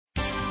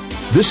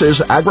This is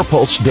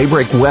AgriPulse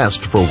Daybreak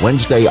West for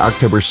Wednesday,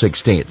 October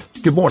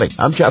 16th. Good morning.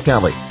 I'm Jeff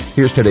Alley.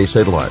 Here's today's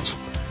headlines.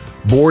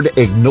 Board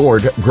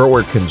ignored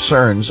grower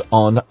concerns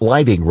on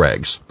lighting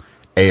regs.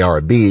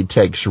 ARB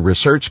takes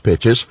research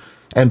pitches,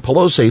 and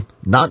Pelosi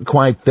not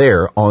quite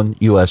there on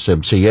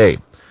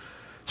USMCA.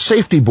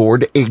 Safety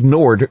Board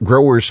ignored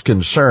growers'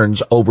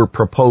 concerns over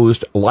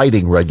proposed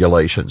lighting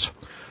regulations.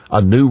 A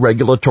new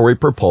regulatory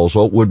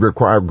proposal would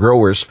require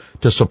growers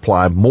to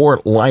supply more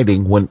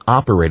lighting when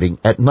operating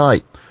at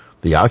night.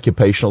 The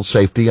Occupational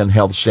Safety and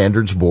Health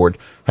Standards Board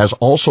has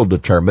also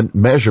determined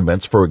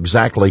measurements for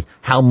exactly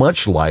how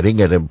much lighting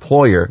an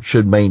employer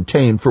should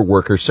maintain for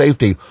worker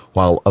safety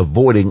while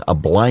avoiding a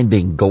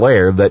blinding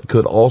glare that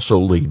could also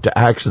lead to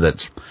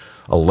accidents.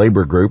 A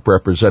labor group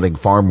representing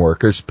farm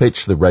workers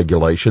pitched the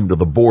regulation to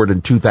the board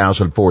in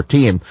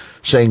 2014,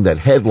 saying that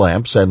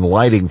headlamps and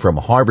lighting from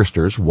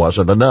harvesters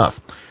wasn't enough.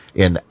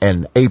 In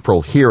an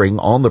April hearing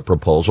on the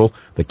proposal,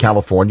 the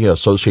California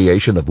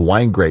Association of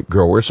Wine Grape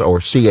Growers, or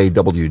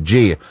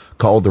CAWG,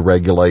 called the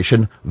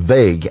regulation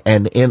vague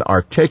and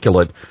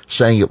inarticulate,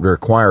 saying it would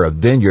require a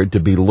vineyard to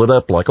be lit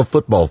up like a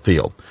football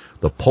field.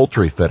 The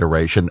Poultry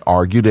Federation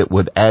argued it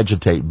would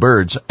agitate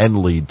birds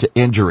and lead to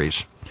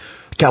injuries.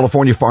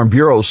 California Farm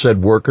Bureau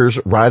said workers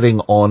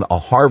riding on a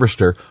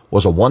harvester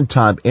was a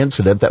one-time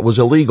incident that was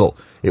illegal.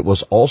 It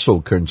was also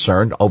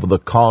concerned over the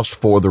cost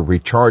for the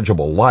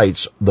rechargeable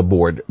lights the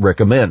board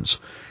recommends.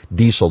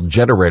 Diesel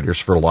generators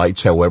for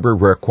lights, however,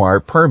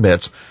 require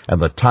permits,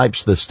 and the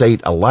types the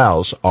state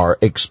allows are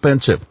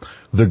expensive.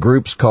 The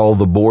groups call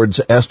the board's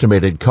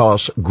estimated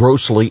costs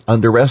grossly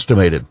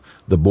underestimated.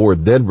 The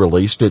board then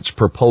released its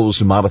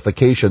proposed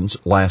modifications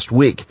last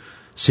week.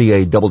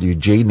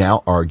 CAWG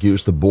now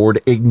argues the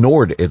board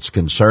ignored its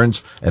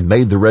concerns and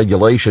made the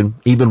regulation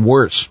even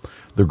worse.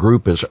 The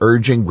group is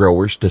urging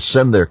growers to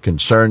send their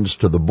concerns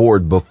to the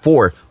board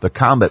before the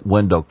comment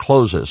window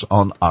closes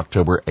on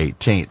October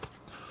 18th.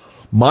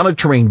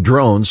 Monitoring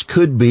drones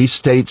could be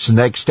state's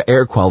next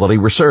air quality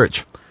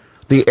research.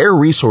 The Air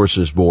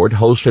Resources Board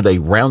hosted a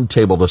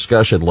roundtable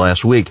discussion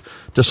last week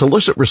to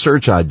solicit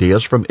research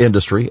ideas from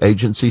industry,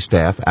 agency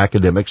staff,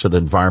 academics, and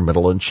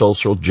environmental and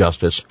social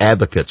justice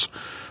advocates.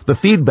 The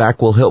feedback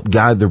will help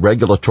guide the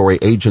regulatory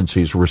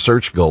agency's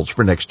research goals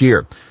for next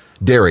year.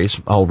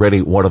 Dairies,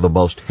 already one of the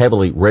most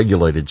heavily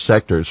regulated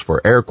sectors for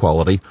air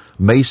quality,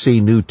 may see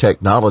new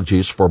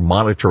technologies for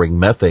monitoring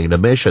methane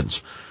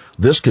emissions.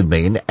 This could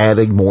mean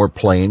adding more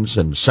planes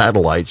and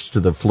satellites to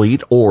the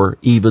fleet or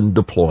even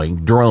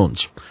deploying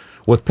drones.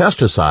 With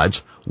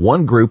pesticides,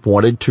 one group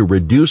wanted to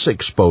reduce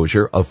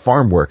exposure of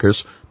farm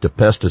workers to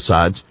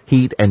pesticides,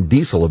 heat, and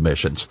diesel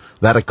emissions.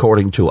 That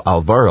according to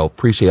Alvaro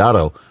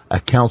Preciado, a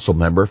council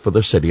member for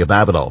the city of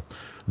Avenal.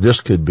 This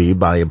could be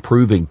by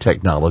improving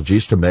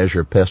technologies to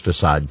measure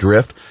pesticide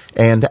drift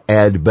and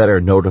add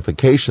better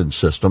notification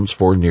systems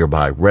for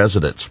nearby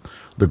residents.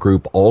 The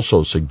group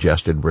also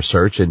suggested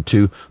research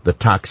into the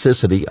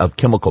toxicity of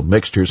chemical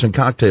mixtures in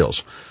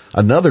cocktails.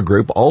 Another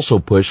group also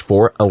pushed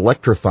for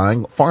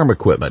electrifying farm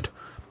equipment.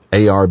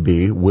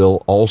 ARB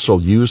will also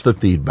use the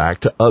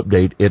feedback to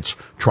update its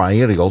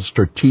triennial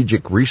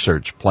strategic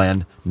research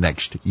plan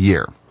next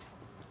year.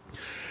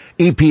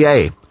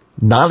 EPA.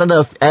 Not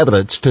enough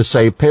evidence to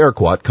say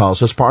paraquat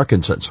causes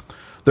Parkinson's.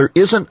 There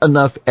isn't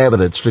enough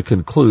evidence to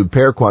conclude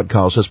paraquat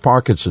causes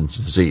Parkinson's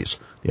disease,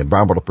 the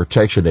Environmental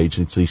Protection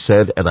Agency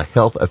said at a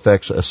health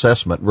effects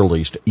assessment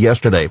released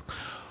yesterday.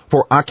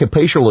 For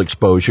occupational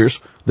exposures,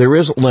 there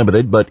is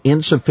limited but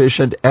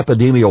insufficient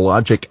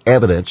epidemiologic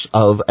evidence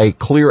of a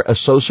clear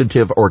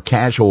associative or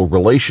causal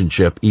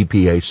relationship,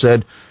 EPA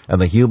said in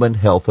the Human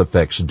Health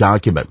Effects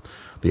document.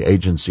 The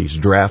agency's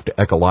draft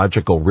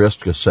ecological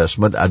risk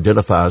assessment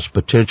identifies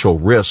potential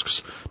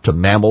risks to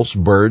mammals,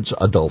 birds,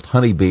 adult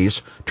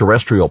honeybees,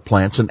 terrestrial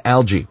plants, and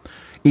algae.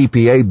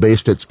 EPA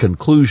based its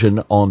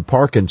conclusion on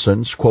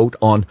Parkinson's, quote,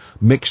 on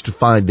mixed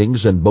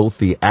findings in both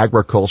the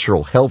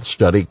agricultural health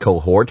study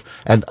cohort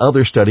and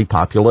other study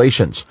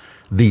populations.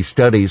 These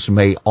studies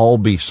may all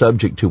be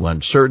subject to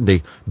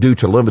uncertainty due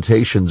to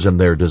limitations in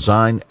their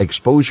design,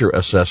 exposure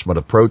assessment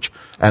approach,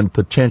 and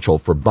potential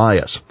for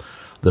bias.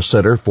 The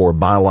Center for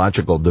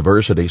Biological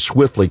Diversity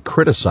swiftly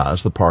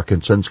criticized the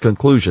Parkinson's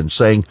conclusion,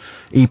 saying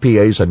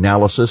EPA's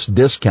analysis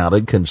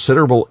discounted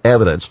considerable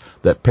evidence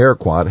that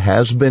paraquat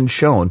has been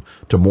shown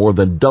to more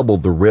than double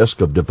the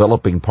risk of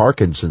developing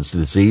Parkinson's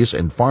disease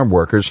in farm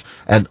workers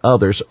and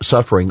others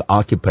suffering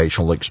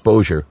occupational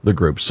exposure, the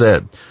group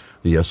said.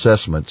 The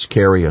assessments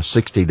carry a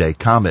 60-day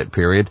comment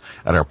period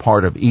and are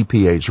part of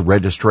EPA's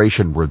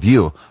registration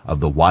review of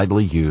the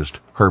widely used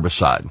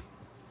herbicide.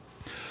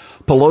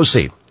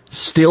 Pelosi.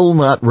 Still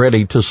not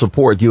ready to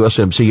support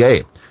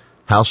USMCA.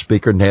 House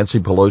Speaker Nancy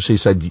Pelosi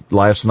said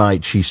last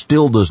night she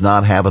still does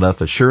not have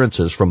enough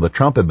assurances from the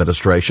Trump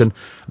administration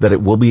that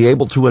it will be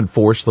able to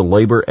enforce the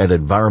labor and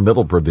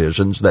environmental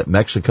provisions that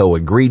Mexico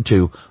agreed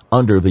to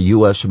under the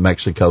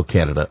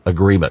U.S.-Mexico-Canada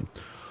agreement.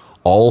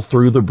 All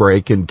through the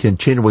break and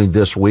continuing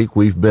this week,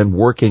 we've been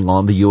working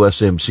on the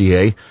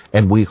USMCA,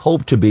 and we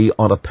hope to be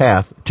on a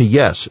path to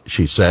yes,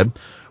 she said.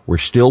 we're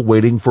still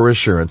waiting for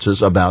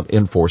assurances about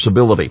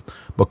enforceability,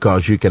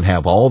 because you can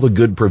have all the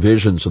good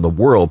provisions in the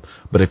world,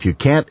 but if you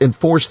can't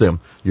enforce them,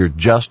 you're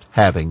just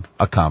having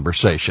a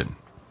conversation.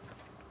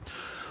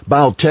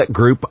 Biotech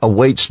Group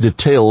awaits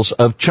details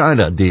of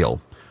China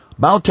deal.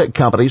 Biotech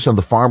companies and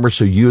the farmers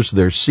who use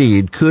their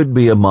seed could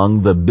be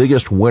among the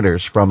biggest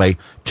winners from a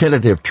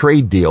tentative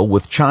trade deal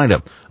with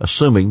China,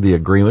 assuming the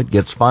agreement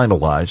gets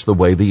finalized the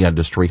way the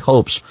industry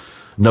hopes.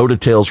 No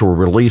details were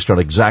released on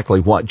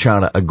exactly what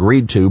China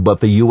agreed to, but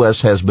the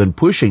U.S. has been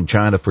pushing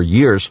China for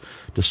years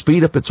to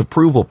speed up its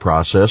approval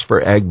process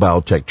for ag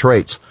biotech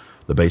traits.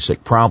 The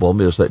basic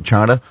problem is that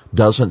China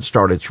doesn't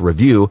start its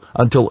review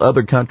until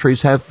other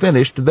countries have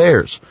finished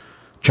theirs.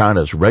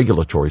 China's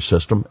regulatory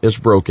system is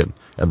broken,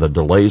 and the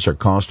delays are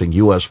costing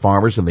U.S.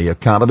 farmers and the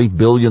economy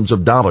billions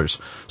of dollars.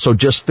 So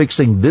just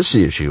fixing this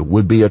issue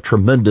would be a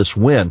tremendous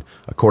win,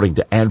 according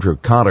to Andrew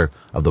Cotter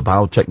of the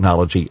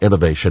Biotechnology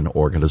Innovation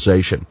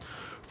Organization.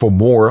 For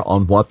more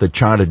on what the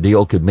China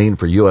deal could mean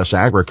for U.S.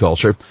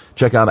 agriculture,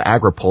 check out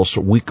AgriPulse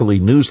weekly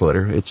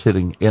newsletter. It's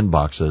hitting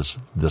inboxes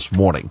this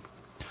morning.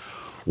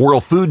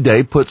 World Food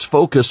Day puts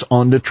focus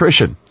on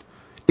nutrition.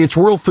 It's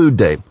World Food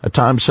Day, a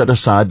time set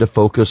aside to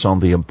focus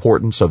on the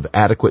importance of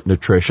adequate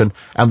nutrition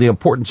and the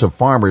importance of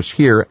farmers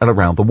here and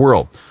around the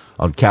world.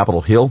 On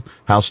Capitol Hill,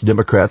 House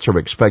Democrats are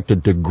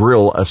expected to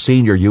grill a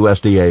senior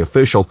USDA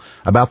official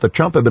about the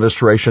Trump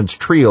administration's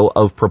trio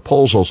of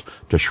proposals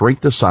to shrink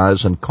the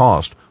size and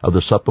cost of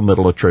the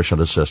Supplemental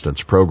Nutrition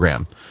Assistance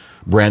Program.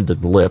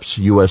 Brandon Lips,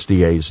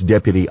 USDA's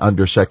Deputy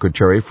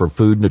Undersecretary for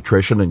Food,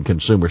 Nutrition, and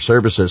Consumer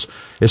Services,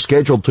 is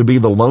scheduled to be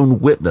the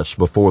lone witness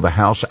before the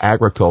House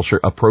Agriculture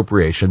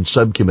Appropriations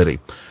Subcommittee.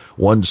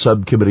 One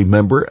subcommittee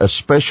member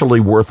especially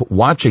worth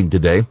watching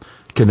today,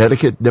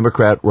 Connecticut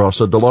Democrat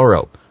Rosa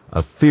DeLauro,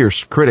 a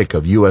fierce critic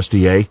of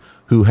USDA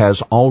who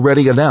has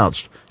already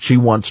announced she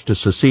wants to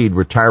succeed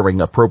retiring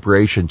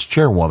Appropriations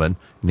Chairwoman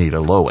Nita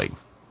Lowey.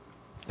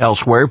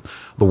 Elsewhere,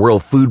 the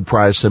World Food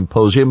Prize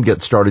Symposium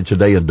gets started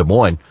today in Des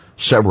Moines.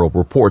 Several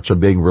reports are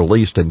being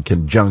released in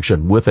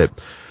conjunction with it.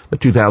 The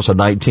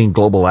 2019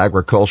 Global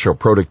Agricultural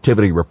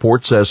Productivity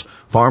Report says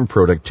farm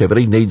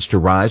productivity needs to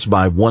rise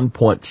by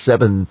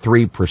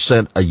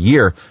 1.73% a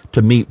year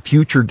to meet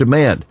future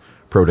demand.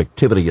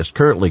 Productivity is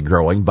currently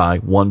growing by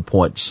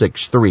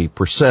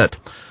 1.63%.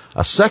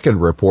 A second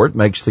report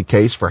makes the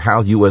case for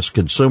how U.S.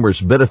 consumers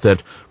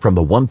benefit from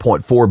the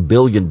 $1.4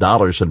 billion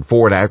in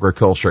foreign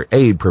agriculture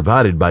aid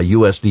provided by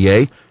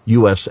USDA,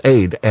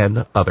 USAID,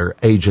 and other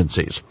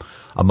agencies.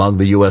 Among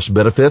the U.S.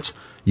 benefits,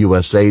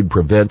 USAID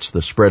prevents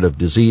the spread of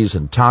disease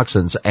and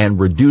toxins and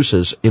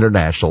reduces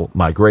international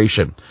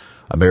migration.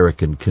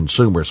 American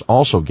consumers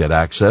also get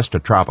access to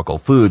tropical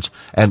foods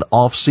and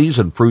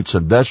off-season fruits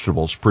and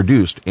vegetables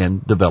produced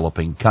in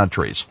developing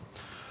countries.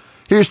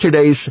 Here's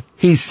today's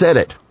He Said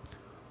It.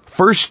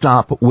 First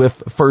stop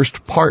with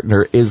First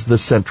Partner is the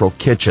Central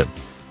Kitchen.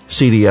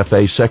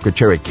 CDFA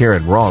Secretary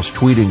Karen Ross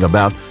tweeting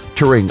about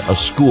touring a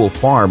school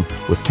farm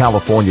with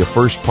California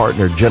First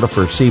Partner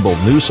Jennifer Siebel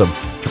Newsom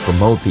to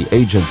promote the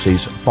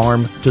agency's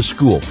Farm to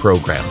School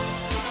program.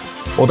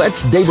 Well,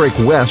 that's Daybreak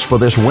West for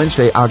this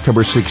Wednesday,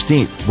 October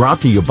 16th,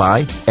 brought to you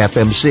by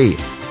FMC.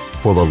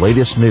 For the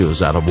latest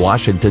news out of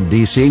Washington,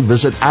 D.C.,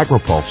 visit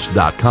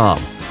agripulse.com.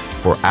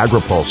 For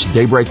AgriPulse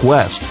Daybreak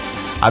West,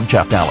 I'm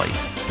Jeff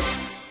Nally.